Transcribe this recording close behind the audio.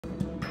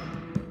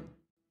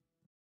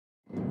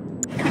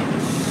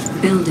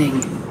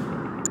Building.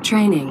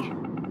 Training.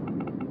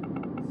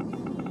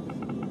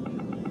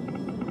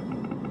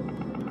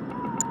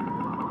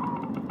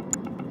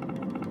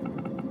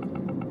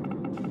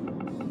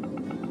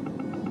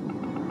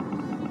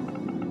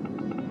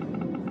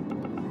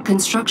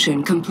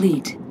 Construction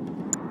complete.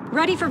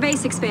 Ready for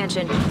base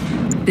expansion.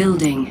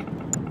 Building.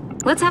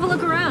 Let's have a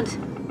look around.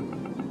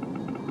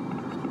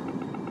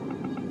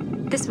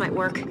 This might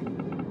work.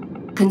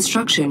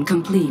 Construction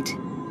complete.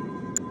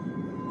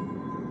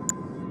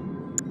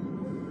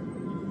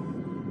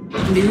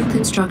 New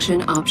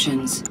construction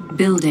options.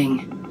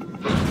 Building.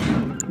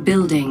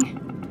 Building.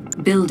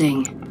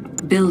 Building.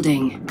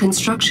 Building.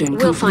 Construction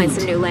complete. We'll find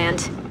some new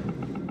land.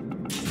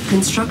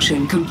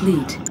 Construction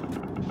complete.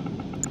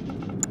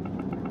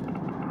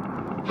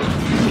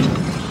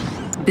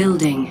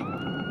 Building.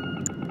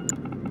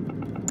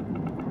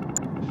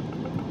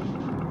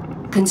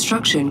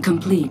 Construction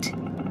complete.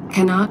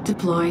 Cannot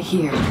deploy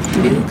here.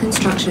 New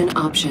construction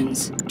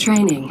options.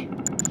 Training.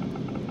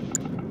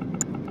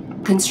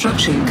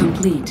 Construction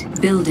complete.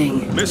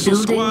 Building. Missile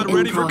Building squad in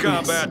ready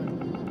progress. for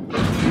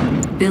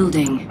combat.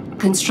 Building.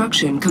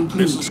 Construction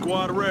complete. Missile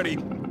squad ready.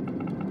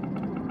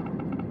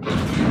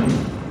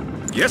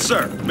 Yes,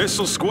 sir.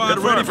 Missile squad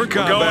ready for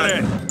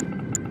combat.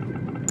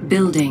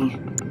 Building.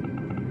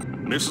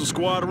 Missile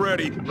squad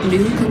ready.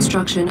 New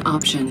construction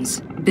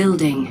options.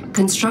 Building.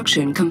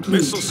 Construction complete.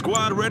 Missile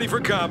squad ready for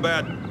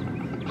combat.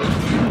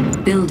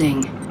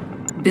 Building.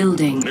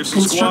 Building.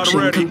 Missile squad Construction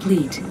ready.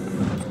 complete.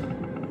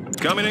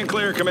 Coming in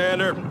clear,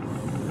 Commander.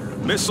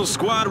 Missile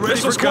squad ready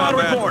Missile for squad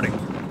combat. reporting.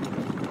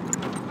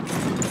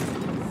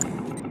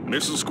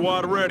 Missile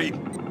squad ready.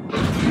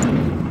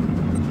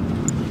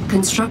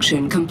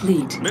 Construction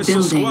complete. Missile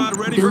Building. squad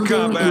ready for Building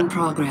combat. in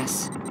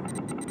progress.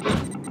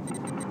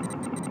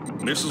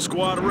 Missile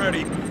squad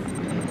ready.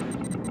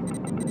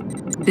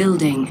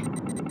 Building.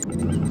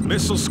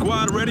 Missile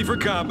squad ready for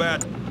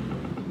combat.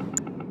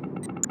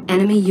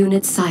 Enemy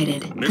unit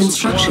sighted. Missile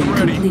Construction squad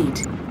ready.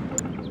 complete.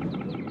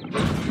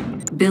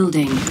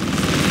 Building.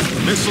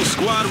 Missile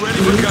squad ready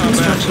New for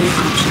combat. construction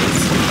options.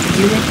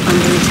 Unit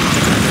under attack.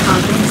 Our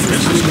base is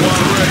Missile under squad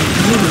attack. ready.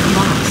 Unit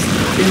lost.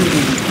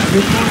 Building.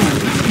 Repairing.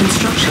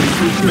 Construction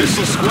complete.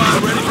 Missile squad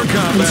ready for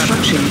combat.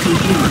 Construction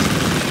complete.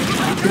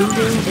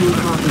 Building in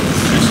progress.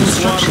 Missile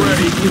squad Construction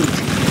ready. complete.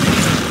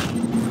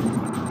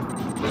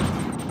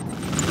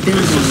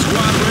 Missile Building.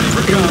 squad ready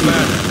for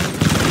combat.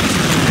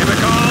 Keep it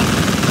calm.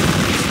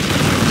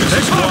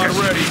 Missile squad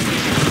ready.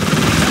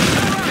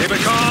 Keep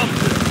it calm.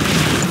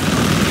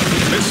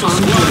 Missile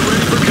squad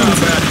ready for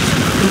combat.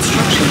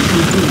 Construction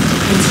complete.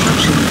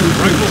 Construction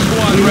complete. Rifle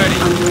squad Unit ready.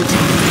 under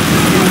attack.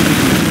 Building.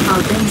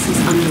 Our base is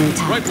under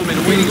attack. Riflemen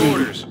awaiting Building.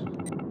 orders.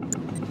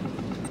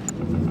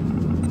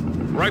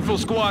 Rifle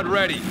squad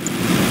ready.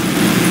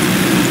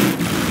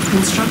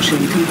 Construction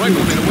complete.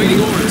 Riflemen awaiting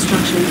New orders.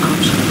 Construction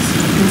options.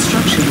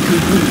 Construction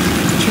complete.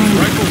 Training.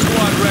 Rifle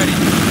squad ready.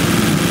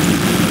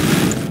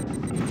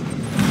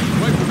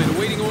 Riflemen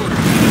awaiting orders.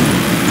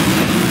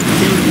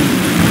 Building.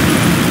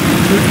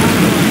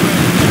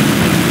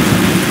 Repairing.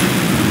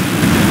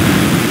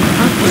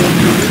 Upgrade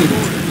complete.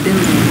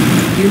 Building.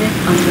 Unit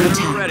under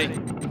attack. Ready.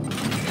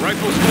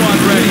 Rifle squad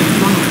ready.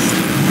 Lost.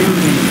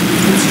 Building.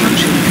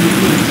 Construction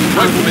complete.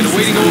 Our Riflemen base is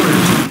awaiting under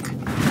orders. attack.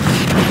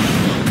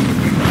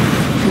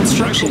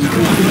 Construction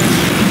complete.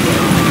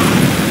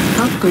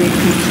 Upgrade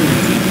complete.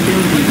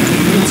 Building.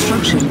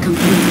 Construction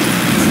complete.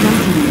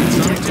 Skeleton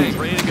detected. Tank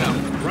ready to go.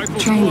 Rifle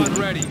Training. squad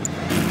ready.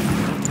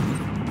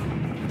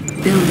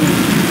 Building.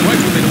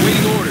 Riflemen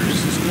awaiting orders.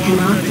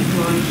 Cannot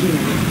deploy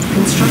here.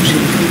 Construction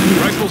complete.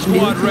 Rifle squad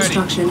New ready.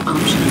 construction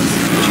options.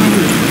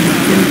 Training.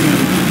 Building.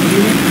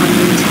 Unit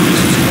under attack.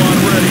 Squad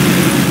ready.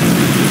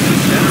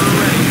 Center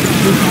ready.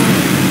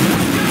 Repairing.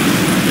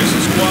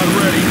 Missile squad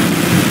ready.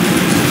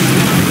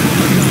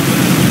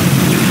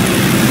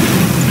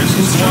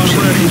 Missile squad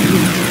Construction ready.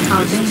 complete.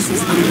 Our base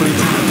is under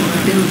attack.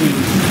 Building.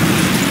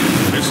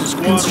 Missile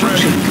squad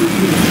Construction ready.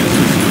 complete.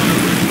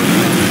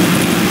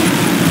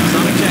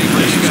 Sonic tank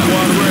ready to Missile go.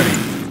 squad ready.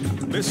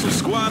 Missile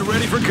squad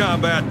ready for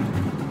combat.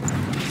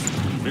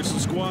 Missile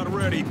squad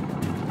ready.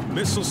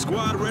 Missile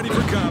squad ready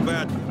for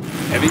combat.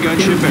 Heavy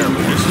gunship Building.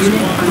 airborne. Missile Unit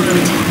squad under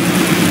ready. attack.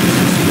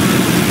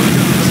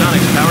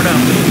 Sonic's powered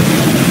up.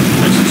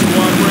 Missile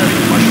squad ready.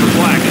 Push for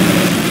black.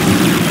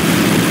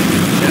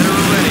 Center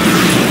ready.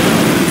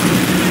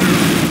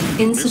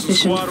 Insufficient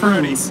squad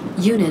ready. funds.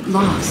 Unit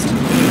lost.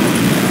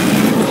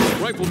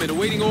 Riflemen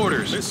awaiting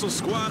orders. Missile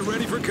squad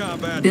ready for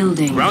combat.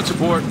 Building. Ground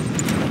support.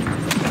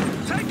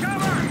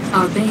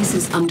 Our base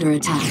is under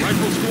attack.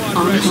 Rifle squad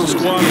On ready. hold.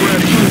 Squad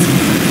ready.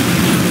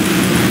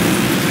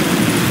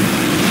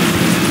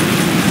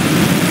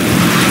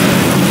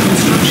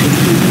 Construction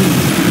complete.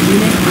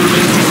 Unit under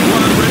attack.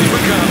 Squad ready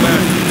for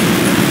combat.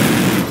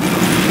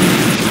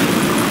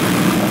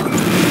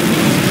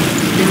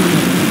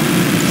 Building.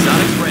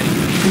 Sonic's ready.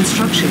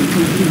 Construction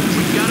complete.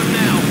 Got him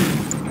now.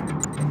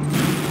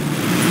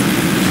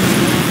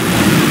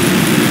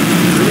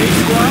 Grenade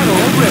squad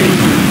all ready.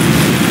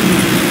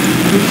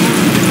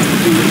 Repairing.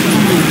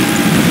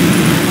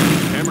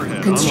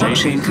 Hammerhead Construction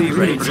Construction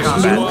complete.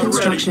 New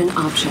construction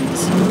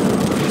options.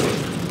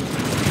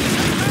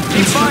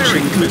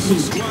 Construction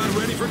complete. Squad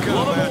ready for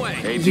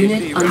combat.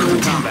 Unit under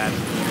attack.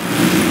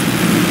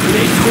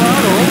 Grenade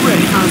squad all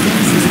ready. Our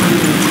base is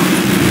under attack.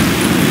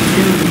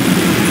 Building.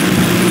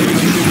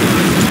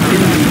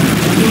 Building.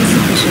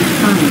 Insufficient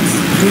funds.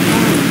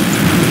 Repairing.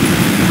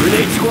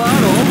 Grenade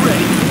squad all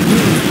ready.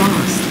 Unit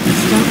lost.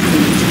 Stealth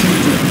unit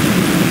detected.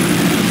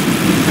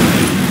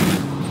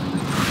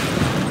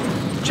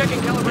 Checking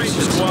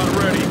calibration. Squad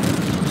ready.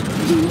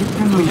 Unit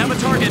promoted. Have a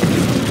target. Squad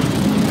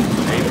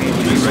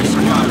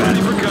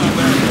ready for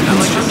combat. I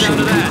like the sound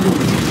of that.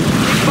 Complete.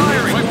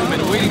 Firing. Riflemen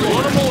awaiting orders.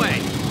 Blow them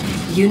away.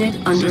 Unit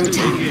under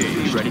attack.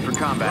 Ready for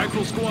combat.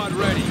 Rifle squad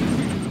ready.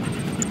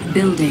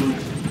 Building.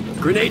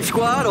 Grenade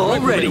squad all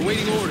Riflemen ready.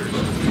 awaiting orders.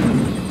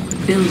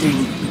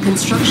 Building.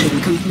 Construction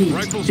complete.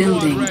 Rifle squad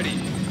Building. ready.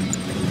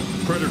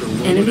 Predator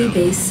rolling Enemy out.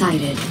 base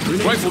sighted.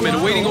 Riflemen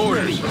awaiting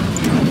orders.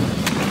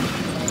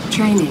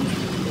 Training.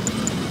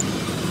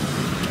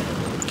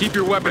 Keep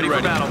your weapon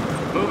ready. For battle.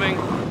 Moving.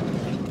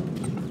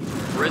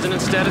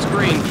 Resonance status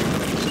green.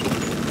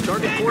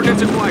 Target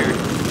coordinates acquired.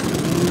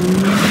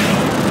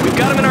 We've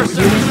got him in our Unit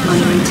sights.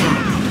 under attack.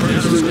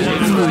 Unit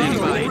promoted.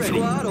 Grenade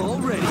squad all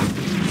ready.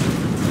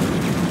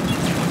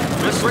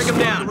 Let's break him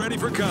Squad down. ready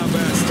for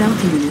combat.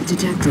 Stealth unit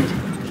detected.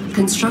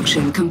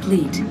 Construction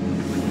complete.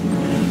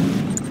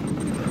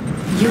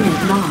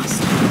 Unit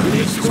lost.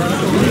 Grenade squad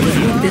all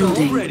ready.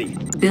 Building. Ready.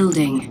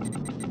 Building.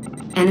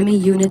 Enemy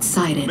unit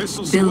sighted.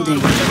 Missile squad Building.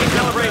 ready. Checking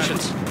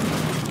calibrations.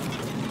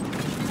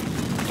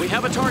 We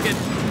have a target.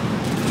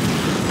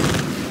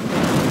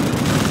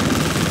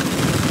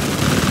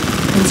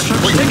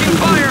 Construction We're taking complete.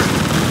 fire.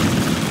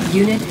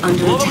 Unit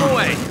under Blow them attack.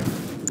 away.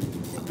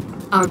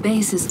 Our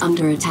base is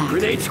under attack.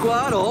 Grenade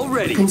squad all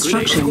ready.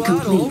 Construction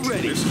Grenade squad all complete.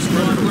 ready. Missile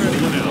squad ready.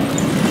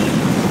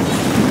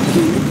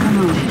 Unit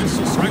promoted.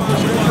 Missile squad ready.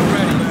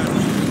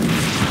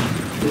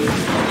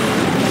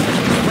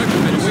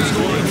 Riflemen awaiting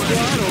orders.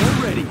 Squad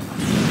all ready.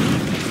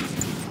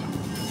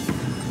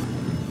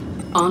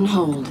 On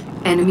hold.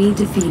 Enemy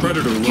defeated.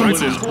 Predator rolling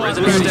Cancel. out.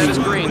 Resonance status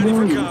green.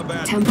 Warning.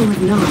 Temple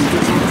of None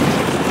detected.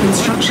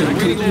 Construction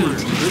complete.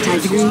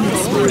 Tiberium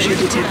exposure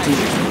detected.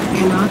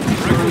 Cannot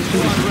deploy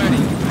here. Squad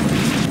ready.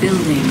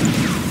 Building.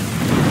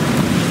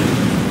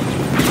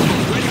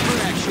 Ready for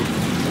action.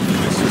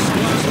 Missile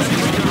squad ready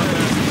for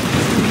combat.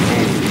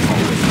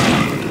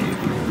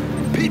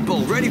 People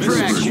ready for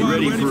Missile action. squad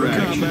ready for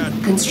combat.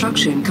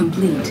 Construction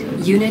complete.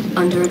 Unit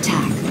under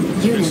attack.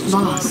 Unit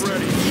lost.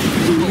 Ready.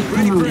 Unit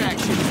promoted.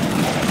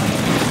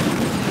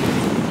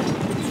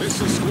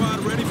 Missile squad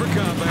ready for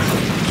combat.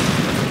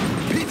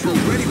 People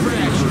ready for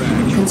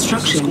action.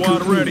 Construction Squad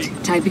complete. ready.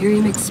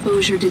 Tiberium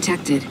exposure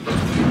detected.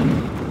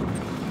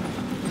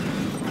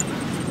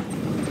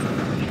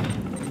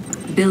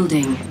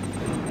 Building.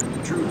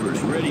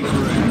 Troopers ready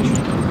for action.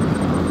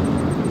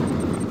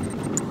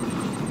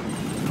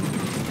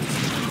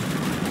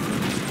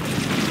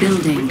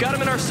 Building. Got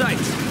him in our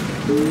sights.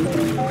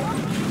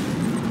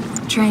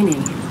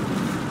 Training.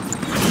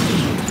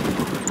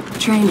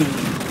 Training.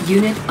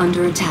 Unit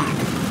under attack.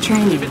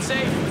 Training. Keep it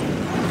safe.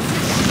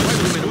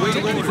 Riflemen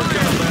awaiting orders for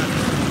combat.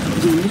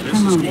 Unit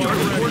promoted.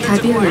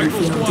 Tiberium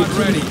field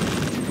depleted.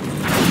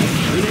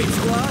 Grenade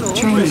squad all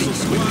Training. ready.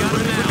 Squad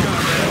ready for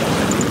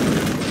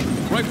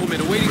combat. Riflemen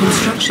awaiting orders.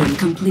 Construction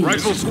complete.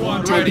 Rifle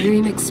squad ready.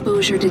 Tiberium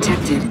exposure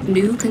detected.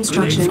 New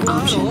construction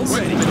options.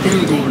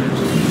 Building.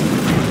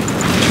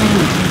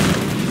 Training.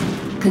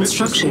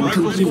 Construction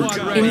complete.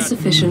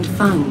 Insufficient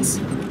funds.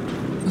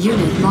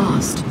 Unit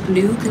lost.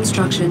 New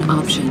construction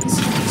options.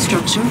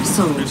 Structure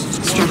sold.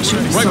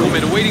 Structure sold.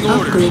 Riflemen awaiting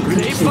orders. Upgrade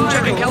Grenade complete. fire.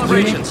 Checking Unit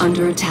calibrations.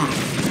 under attack.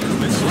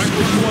 Rifle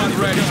squad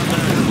ready.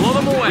 Blow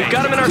them away.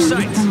 Got him in our Unit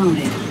sights.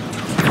 promoted.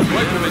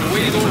 Riflemen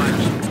awaiting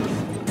orders.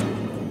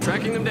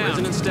 Tracking them down.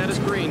 Resonance status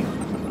green.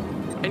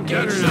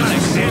 Engage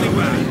Sonic. Standing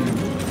by.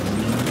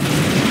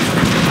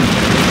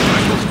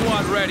 Rifle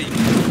squad ready.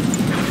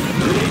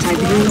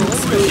 Tiberium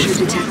exposure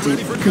detected.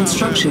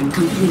 Construction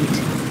complete.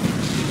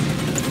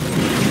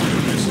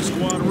 Missile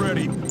squad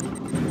ready.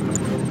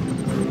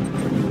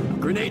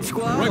 Grenade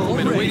squad all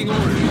Riflemen ready. awaiting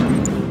orders.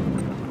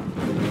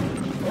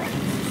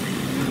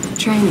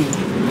 Training.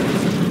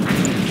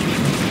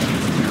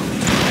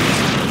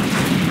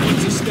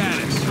 What's the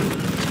status?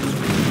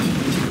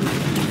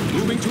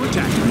 Moving to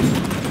attack.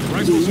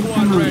 Rifle Unit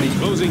squad promoted. ready.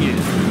 Closing in.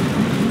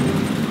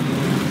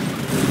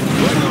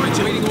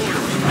 Awaiting orders.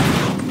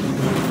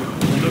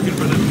 Looking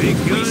for the big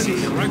guns.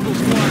 Rifle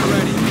squad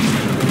ready.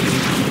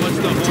 What's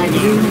the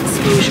Tiberium hold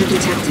exposure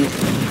detected. up?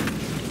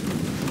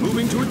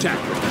 Moving to attack.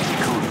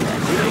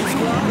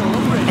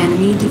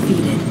 Enemy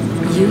defeated.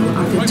 You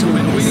are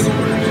Riflemen awaiting victorious.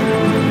 orders.